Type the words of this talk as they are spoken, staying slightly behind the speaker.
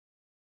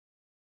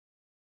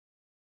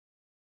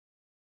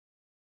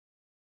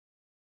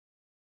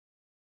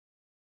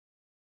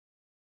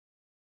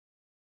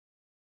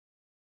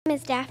name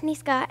is Daphne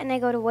Scott, and I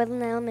go to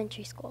Woodland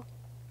Elementary School.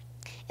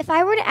 If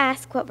I were to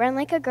ask what run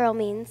like a girl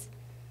means,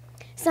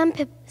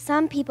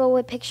 some people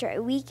would picture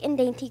a weak and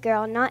dainty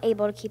girl not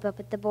able to keep up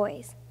with the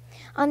boys.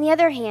 On the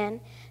other hand,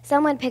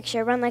 some would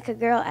picture run like a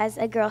girl as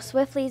a girl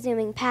swiftly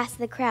zooming past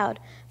the crowd,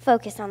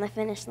 focused on the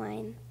finish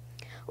line.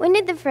 When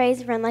did the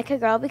phrase run like a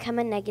girl become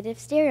a negative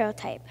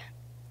stereotype,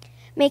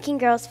 making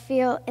girls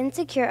feel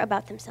insecure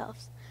about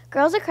themselves?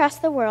 Girls across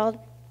the world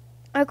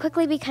are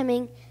quickly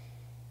becoming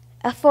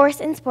a force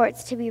in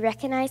sports to be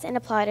recognized and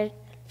applauded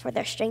for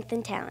their strength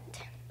and talent.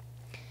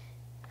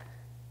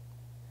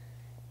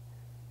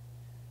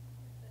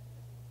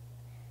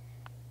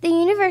 The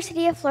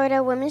University of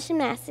Florida women's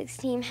gymnastics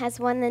team has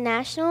won the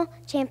national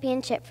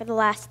championship for the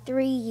last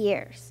 3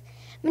 years,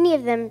 many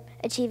of them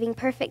achieving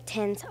perfect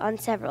 10s on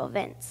several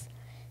events.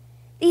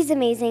 These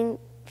amazing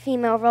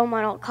female role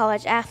model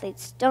college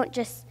athletes don't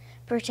just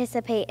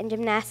participate in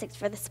gymnastics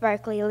for the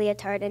sparkly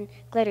leotard and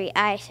glittery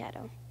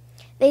eyeshadow.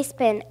 They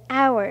spend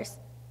hours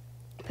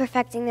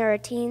perfecting their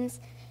routines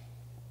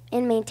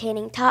and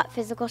maintaining top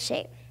physical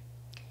shape.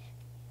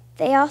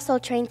 They also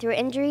train through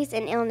injuries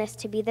and illness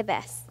to be the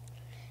best.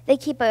 They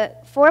keep a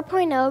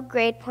 4.0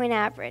 grade point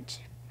average.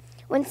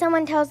 When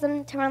someone tells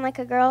them to run like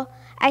a girl,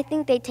 I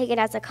think they take it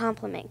as a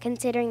compliment,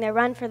 considering their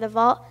run for the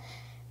vault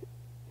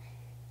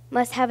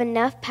must have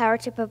enough power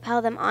to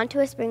propel them onto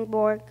a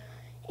springboard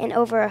and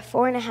over a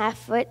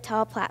 4.5-foot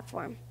tall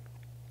platform,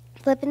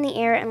 flip in the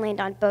air and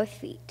land on both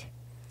feet.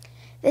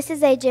 This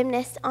is a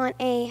gymnast on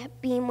a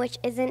beam which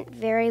isn't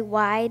very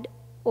wide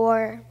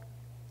or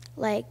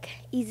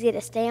easy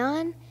to stay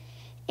on.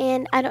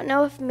 And I don't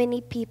know if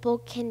many people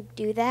can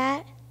do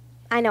that.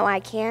 I know I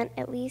can't,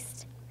 at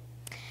least.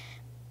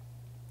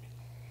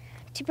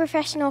 To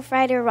professional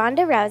fighter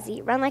Ronda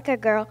Rousey, run like a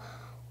girl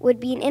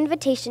would be an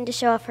invitation to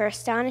show off her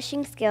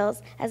astonishing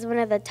skills as one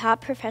of the top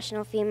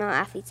professional female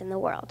athletes in the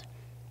world.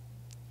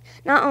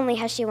 Not only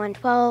has she won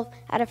 12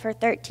 out of her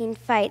 13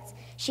 fights,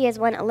 she has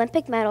won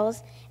Olympic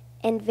medals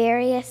in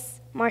various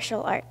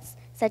martial arts,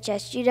 such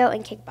as judo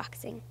and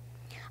kickboxing.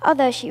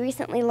 Although she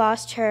recently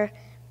lost her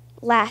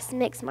last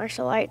mixed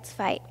martial arts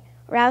fight,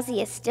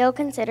 Rousey is still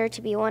considered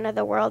to be one of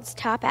the world's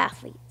top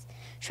athletes,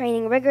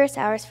 training rigorous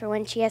hours for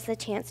when she has the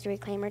chance to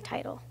reclaim her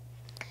title.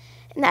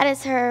 And that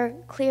is her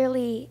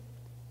clearly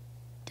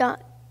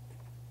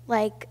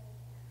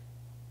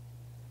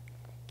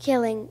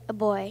killing a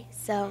boy,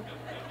 so.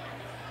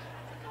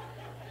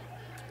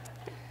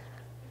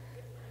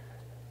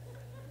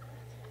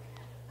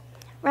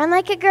 Run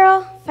like a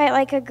girl, fight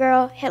like a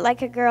girl, hit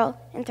like a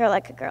girl, and throw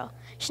like a girl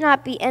should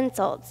not be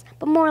insults,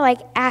 but more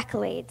like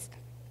accolades,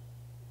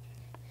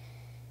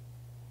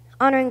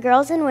 honoring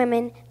girls and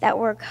women that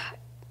work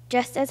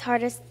just as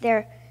hard as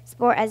their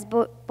sport as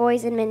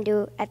boys and men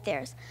do at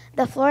theirs.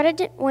 The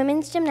Florida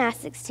women's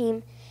gymnastics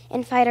team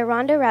and fighter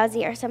Ronda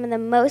Rousey are some of the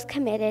most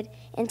committed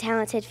and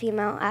talented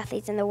female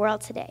athletes in the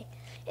world today.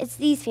 It's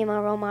these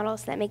female role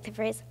models that make the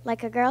phrase,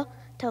 like a girl,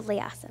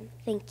 totally awesome.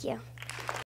 Thank you.